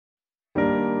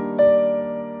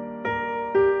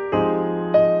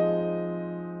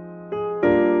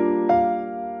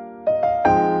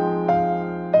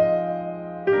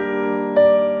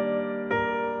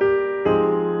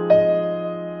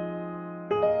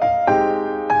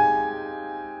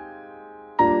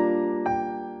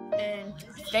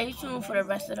Stay tuned for the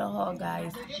rest of the haul,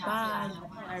 guys. Bye.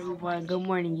 Hi, everyone. Good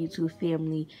morning, YouTube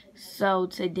family. So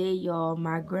today, y'all,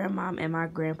 my grandmom and my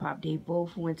grandpa, they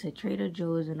both went to Trader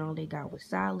Joe's and all they got was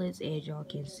salads, as y'all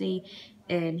can see.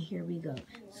 And here we go.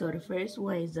 So the first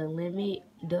one is the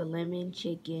lemon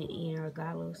chicken and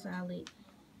regalo salad.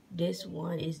 This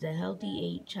one is the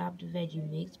Healthy 8 chopped veggie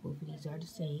mix. Both of these are the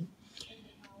same.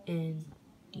 And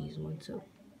these one too.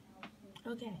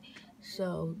 Okay,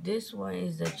 so this one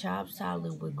is the chopped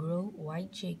salad with grilled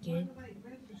white chicken,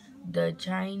 the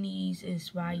Chinese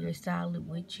inspired salad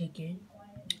with chicken,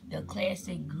 the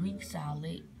classic Greek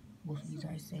salad, both of these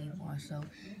are the same also,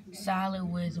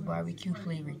 salad with barbecue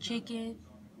flavored chicken,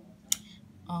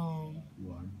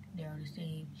 they're the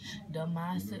same, the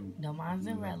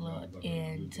mozzarella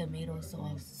and tomato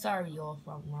sauce. Sorry y'all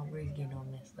for my words getting all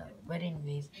messed up. But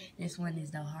anyways, this one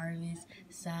is the Harvest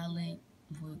salad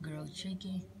with grilled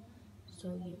chicken.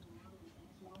 So yeah.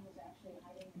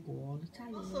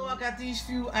 So I got these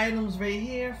few items right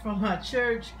here from my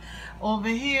church. Over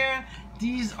here,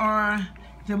 these are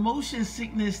the motion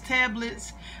sickness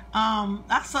tablets.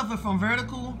 I suffer from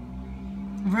vertigo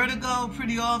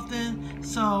pretty often,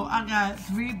 so I got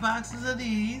 3 boxes of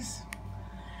these.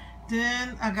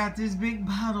 Then I got this big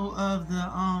bottle of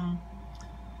the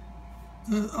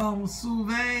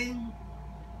Suave,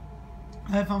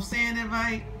 if I'm saying it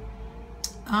right,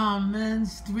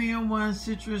 men's 3-in-1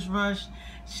 citrus rush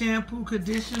shampoo,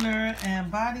 conditioner,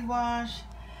 and body wash.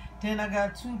 Then I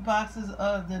got 2 boxes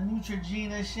of the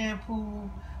Neutrogena shampoo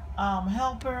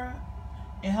helper.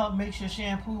 It helps make sure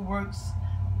shampoo works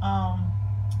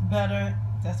better.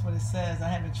 That's what it says. I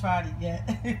haven't tried it yet.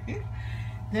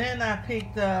 Then I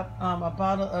picked up a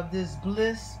bottle of this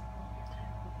Bliss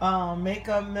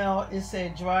makeup melt. It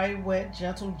said dry, wet,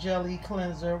 gentle jelly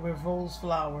cleanser with rose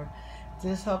flower.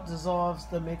 This helps dissolve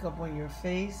the makeup on your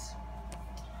face.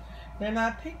 Then I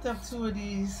picked up 2 of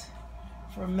these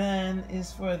for men.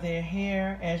 It's for their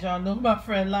hair. As y'all know, my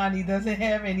friend Lonnie doesn't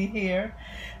have any hair,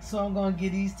 so I'm gonna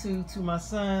give these 2 to my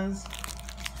sons.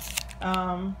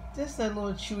 Just a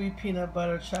little chewy peanut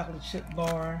butter chocolate chip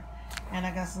bar, and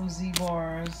I got some Z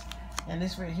bars. And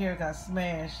this right here got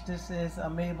smashed. This is a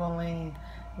Maybelline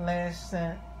Lash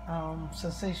Scent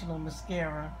Sensational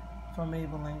Mascara from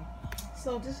Maybelline.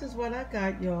 So this is what I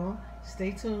got, y'all.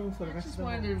 Stay tuned for the rest of the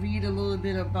video. I just wanted to read a little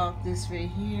bit about this right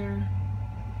here.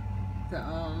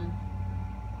 The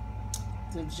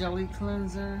jelly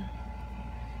cleanser.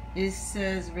 It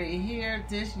says right here,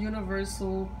 this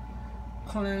universal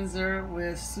cleanser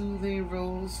with soothing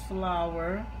rose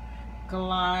flower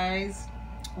glides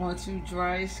onto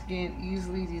dry skin,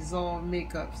 easily dissolve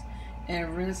makeups,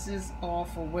 and rinses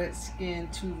off a wet skin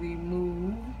to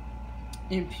remove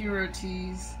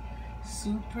impurities.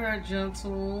 Super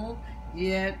gentle,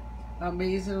 yet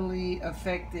amazingly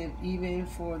effective even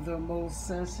for the most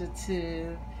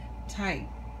sensitive type.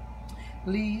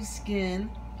 Leaves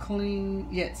skin clean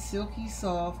yet silky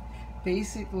soft,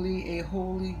 basically a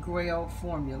holy grail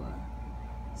formula.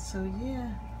 So yeah,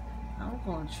 I'm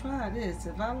gonna try this.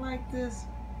 If I like this,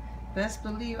 best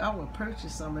believe I would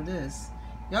purchase some of this.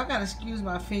 Y'all gotta excuse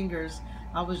my fingers.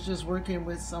 I was just working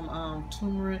with some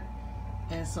turmeric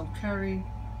and some curry,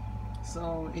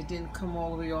 so it didn't come all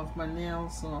the way off my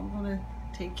nails. So I'm gonna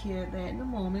take care of that in a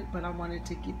moment, but I wanted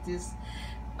to get this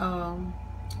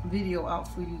video out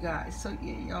for you guys. So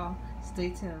yeah, y'all stay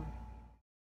tuned.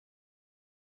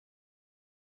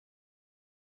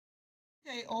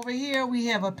 Okay, over here we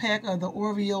have a pack of the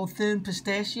Oreo thin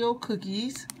pistachio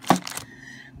cookies.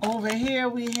 Over here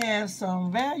we have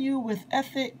some Value with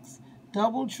Ethics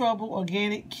Double Trouble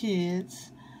Organic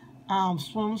Kids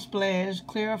Swim Splash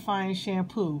Clarifying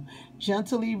Shampoo.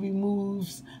 Gently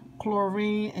removes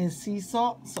chlorine and sea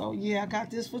salt. So yeah, I got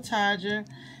this for Taja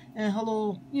and her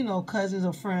little, cousins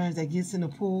or friends that gets in the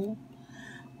pool.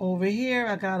 Over here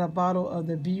I got a bottle of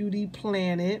the Beauty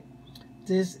Planet.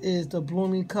 This is the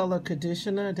Blooming Color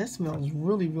Conditioner. That smells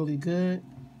really, really good.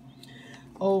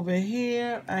 Over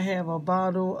here, I have a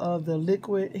bottle of the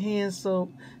liquid hand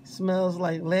soap. Smells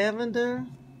like lavender.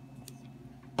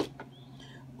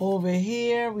 Over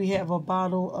here, we have a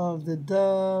bottle of the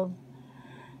Dove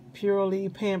Purely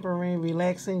Pampering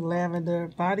Relaxing Lavender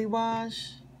Body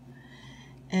Wash.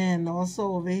 And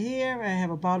also over here, I have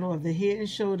a bottle of the Head &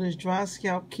 Shoulders Dry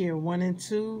Scalp Care 1 and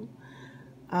 2.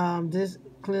 This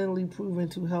clinically proven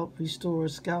to help restore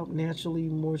scalp natural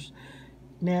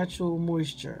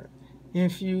moisture,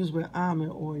 infused with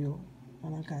almond oil.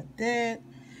 And I got that.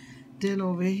 Then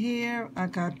over here, I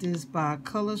got this by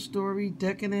Color Story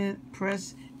Decadent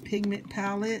Pressed Pigment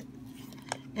Palette.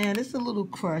 And it's a little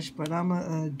crushed, but I'm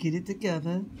going to get it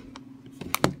together.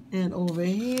 And over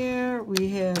here we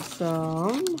have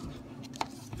some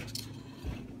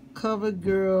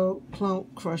CoverGirl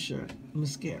Plump Crusher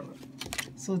mascara.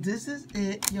 So this is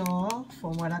it, y'all,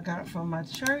 from what I got from my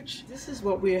church. This is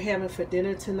what we're having for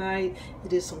dinner tonight.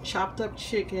 It is some chopped up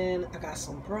chicken. I got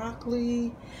some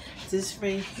broccoli. This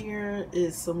right here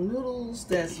is some noodles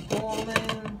that's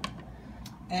boiling.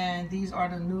 And these are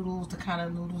the noodles, the kind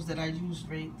of noodles that I use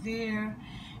right there.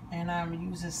 And I'm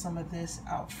using some of this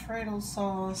Alfredo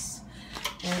sauce.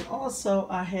 And also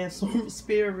I have some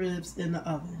spare ribs in the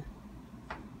oven.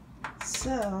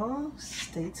 So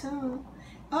stay tuned.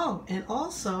 Oh, and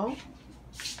also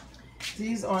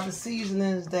these are the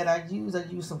seasonings that I use. I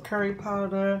use some curry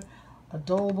powder,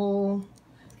 adobo,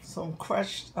 some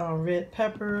crushed red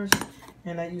peppers,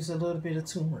 and I use a little bit of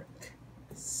turmeric.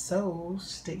 So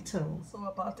stay tuned. So I'm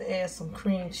about to add some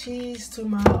cream cheese to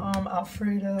my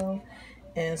Alfredo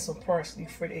and some parsley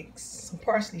flakes.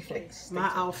 My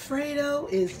Alfredo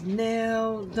is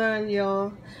now done,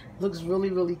 y'all. Looks really,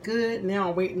 really good. Now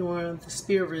I'm waiting on the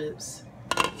spare ribs.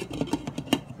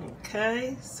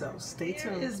 Okay, so stay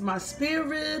tuned. Here is my spare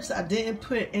ribs. I didn't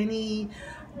put any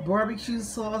barbecue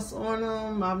sauce on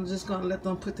them. I'm just gonna let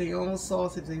them put their own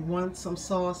sauce. If they want some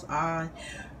sauce, I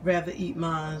rather eat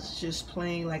mine just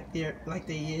plain like they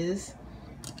is.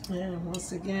 And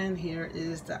once again, here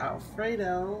is the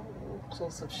Alfredo.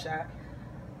 Close-up shot.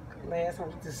 Last time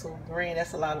with this so green.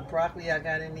 That's a lot of broccoli I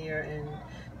got in there and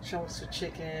chunks of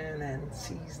chicken and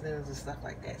seasonings and stuff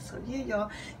like that. So yeah,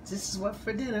 y'all, this is what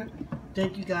for dinner.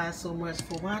 Thank you guys so much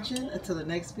for watching. Until the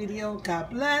next video,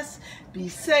 God bless, be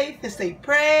safe, and stay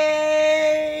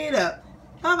prayed up.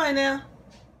 Bye bye now.